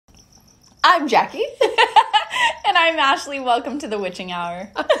I'm Jackie. And I'm Ashley. Welcome to the Witching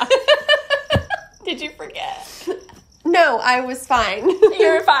Hour. Did you forget? No, I was fine.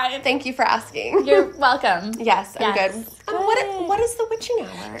 You're fine. Thank you for asking. You're welcome. Yes, I'm good. Good. What is the Witching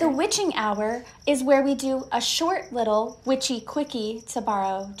Hour? The Witching Hour is where we do a short little witchy quickie, to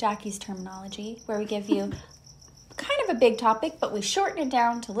borrow Jackie's terminology, where we give you kind of a big topic, but we shorten it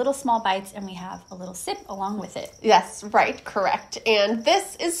down to little small bites, and we have a little sip along with it. Yes, right, correct. And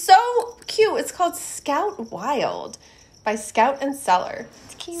this is so cute. It's called Scout Wild by Scout and Cellar.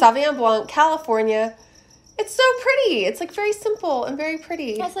 It's cute. Sauvignon Blanc, California. It's so pretty. It's like very simple and very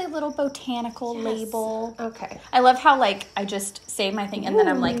pretty. It has like a little botanical label. Okay. I love how like I just say my thing and then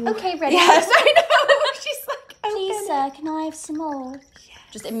I'm like, okay, ready. Yes, I know. She's like, Please, can I have some more? Yeah.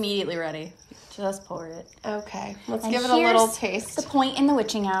 Just immediately ready. Just pour it. Okay. Let's And give it a little taste. Here's the point in the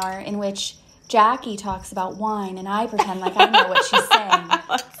Witching Hour in which Jackie talks about wine and I pretend like I know what she's saying.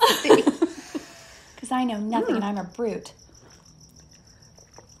 Because I know nothing and I'm a brute.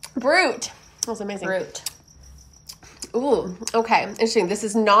 Brute. That was amazing. Brute. Ooh, okay. Interesting. This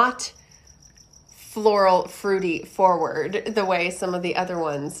is not floral, fruity forward the way some of the other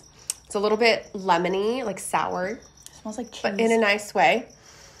ones. It's a little bit lemony, like sour. It smells like cheese. But in a nice way.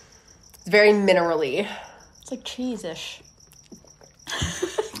 It's very minerally. It's like cheese-ish.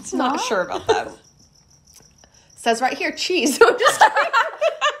 Not sure about that. Says right here, cheese. I'm just kidding.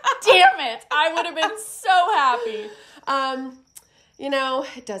 Damn it. I would have been so happy.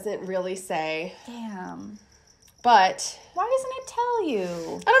 It doesn't really say. Damn. But Why doesn't it tell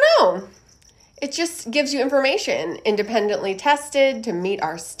you? I don't know. It just gives you information. Independently tested to meet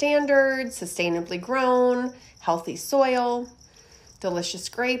our standards, sustainably grown, healthy soil, delicious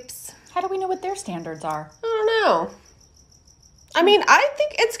grapes. How do we know what their standards are? I don't know. I mean, I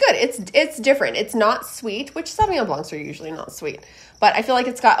think it's good. It's different. It's not sweet, which Sauvignon Blancs are usually not sweet. But I feel like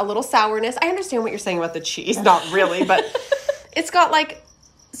it's got a little sourness. I understand what you're saying about the cheese. Not really, but it's got like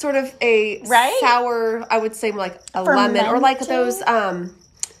sort of a sour, I would say like a lemon or like those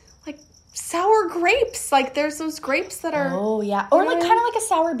like sour grapes. Like there's those grapes that are or like kind of like a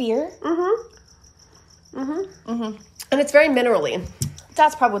sour beer. And it's very minerally.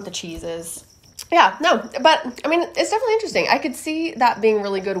 That's probably what the cheese is. Yeah, no, but I mean it's definitely interesting. I could see that being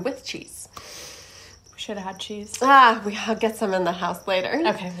really good with cheese. Should have had cheese. I'll get some in the house later.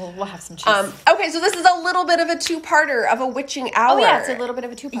 Okay, well, we'll have some cheese. Okay, so this is a little bit of a two-parter of a Witching Hour. Oh, yeah, it's a little bit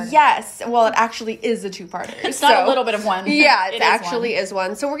of a two-parter. Yes, well, it actually is a two-parter. It's not a little bit of one. Yeah, it actually is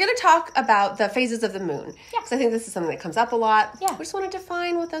one. So we're going to talk about the phases of the moon. Yeah. Because I think this is something that comes up a lot. Yeah. We just want to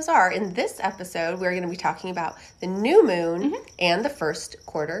define what those are. In this episode, we're going to be talking about the new moon and the first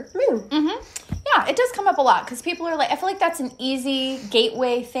quarter moon. Yeah, it does come up a lot because people are like, I feel like that's an easy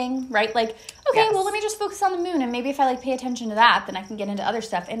gateway thing, right? Like, okay, well, let me just focus on the moon, and maybe if I like pay attention to that, then I can get into other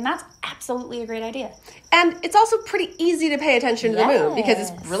stuff, and that's absolutely a great idea. And it's also pretty easy to pay attention to the moon because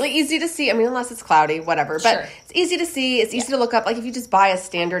it's really easy to see. I mean, unless it's cloudy, whatever, but it's easy to see. It's easy to look up. Like if you just buy a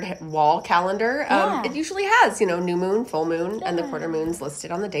standard wall calendar, it usually has, new moon, full moon, and the quarter moons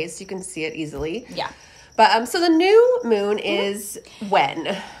listed on the days, so you can see it easily. Yeah. But so the new moon is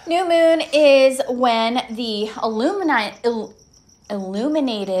when? New moon is when the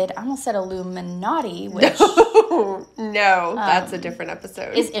illuminated, I almost said Illuminati, which no, that's a different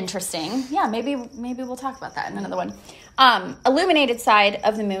episode. Is interesting. Yeah, maybe we'll talk about that in another one. Illuminated side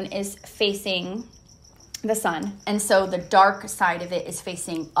of the moon is facing the sun, and so the dark side of it is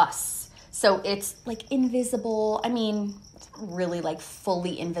facing us. So it's like invisible. I mean, it's not really like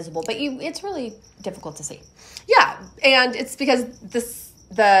fully invisible, but it's really difficult to see. Yeah, and it's because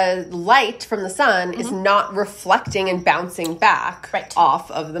the light from the sun is not reflecting and bouncing back off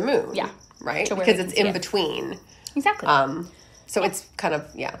of the moon. Yeah. Right? Because it's in between. Exactly. So it's kind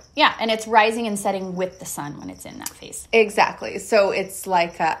of, Yeah, and it's rising and setting with the sun when it's in that phase. Exactly. So it's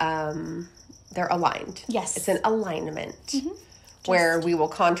like they're aligned. Yes. It's an alignment where we will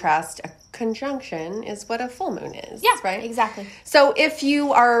contrast. A conjunction is what a full moon is. Yeah, right? Exactly. So if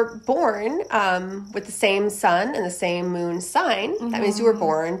you are born with the same sun and the same moon sign, that means you were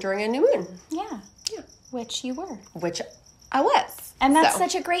born during a new moon. Yeah. Which you were. Which I was. And that's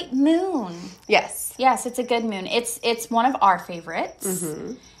such a great moon. Yes. Yes, it's a good moon. It's one of our favorites.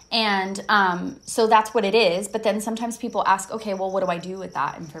 And so that's what it is. But then sometimes people ask, okay, well, what do I do with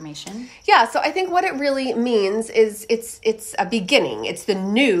that information? Yeah, so I think what it really means is it's a beginning. It's the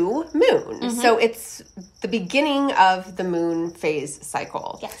new moon. So it's the beginning of the moon phase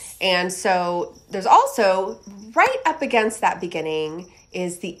cycle. Yes. And so there's also, right up against that beginning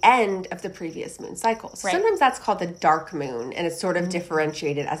is the end of the previous moon cycle. So sometimes that's called the dark moon, and it's sort of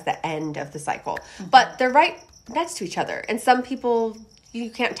differentiated as the end of the cycle. But they're right next to each other. And some people you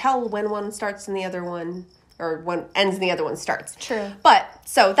can't tell when one starts and the other one, or one ends and the other one starts. True. But,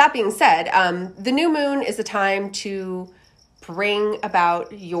 so that being said, the new moon is a time to bring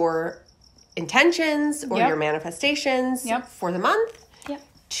about your intentions or your manifestations for the month,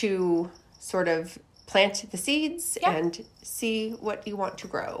 to sort of plant the seeds and see what you want to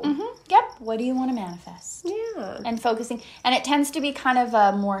grow. Yep. What do you want to manifest? Yeah. And focusing. And it tends to be kind of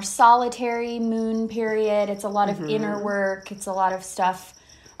a more solitary moon period. It's a lot of inner work. It's a lot of stuff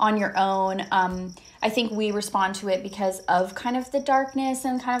on your own. I think we respond to it because of kind of the darkness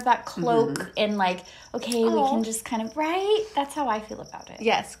and kind of that cloak and like, okay, we can just kind of, right? That's how I feel about it.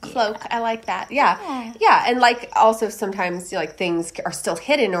 Yes, cloak. Yeah. I like that. Yeah. Yeah. And like also sometimes like things are still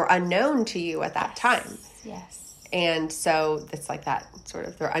hidden or unknown to you at that time. Yes. And so it's like that sort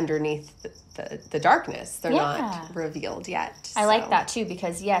of, they're underneath the darkness. They're not revealed yet. I like that too,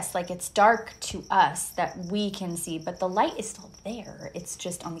 because yes, like it's dark to us that we can see, but the light is still there. It's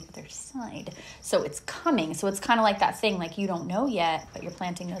just on the other side. So it's coming. So it's kind of like that thing, like you don't know yet, but you're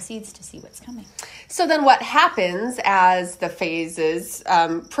planting those seeds to see what's coming. So then what happens as the phases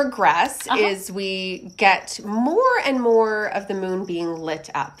progress is we get more and more of the moon being lit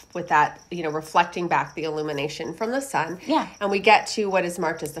up with that, reflecting back the illumination from the sun. Yeah. And we get to what is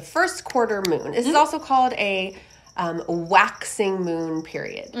marked as the first quarter moon. This is also called a waxing moon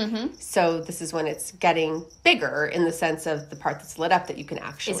period. So this is when it's getting bigger in the sense of the part that's lit up that you can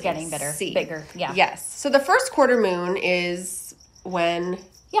actually It's getting bigger. Yeah. Yes. So the first quarter moon is when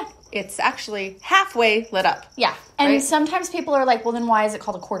it's actually halfway lit up. Yeah. And sometimes people are like, well, then why is it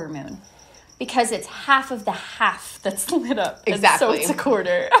called a quarter moon? Because it's half of the half that's lit up. Exactly. So it's a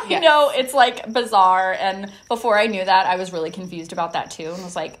quarter. Yes. It's like bizarre. And before I knew that, I was really confused about that too. And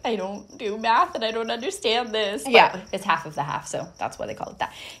was like, I don't do math and I don't understand this. But it's half of the half. So that's why they call it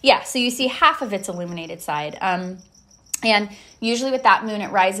that. Yeah. So you see half of its illuminated side. And usually with that moon,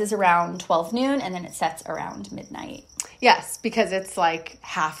 it rises around 12 noon and then it sets around midnight. Yes, because it's like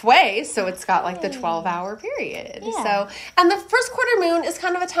halfway, so it's got like the 12-hour period. Yeah. So, and the first quarter moon is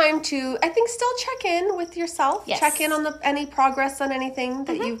kind of a time to, I think, still check in with yourself. Yes. Check in on any progress on anything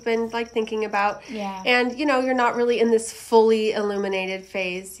that you've been like thinking about. Yeah. And, you're not really in this fully illuminated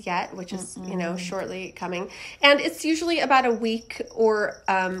phase yet, which is, shortly coming. And it's usually about a week or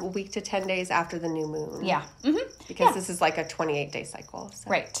a week to 10 days after the new moon. Yeah. Because this is like a 28-day cycle. So.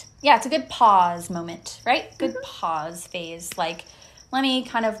 Right. Yeah, it's a good pause moment, right? Good pause phase. Like, let me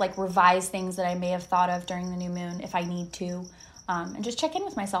kind of like revise things that I may have thought of during the new moon if I need to. And just check in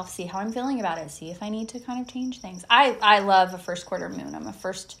with myself, see how I'm feeling about it, see if I need to kind of change things. I love a first quarter moon. I'm a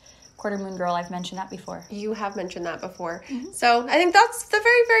first quarter moon girl. I've mentioned that before. You have mentioned that before. So I think that's the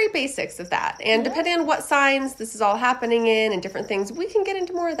very, very basics of that. And depending on what signs this is all happening in and different things, we can get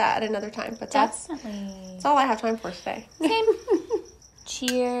into more of that at another time. But that's all I have time for today. Same.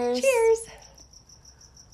 Cheers. Cheers.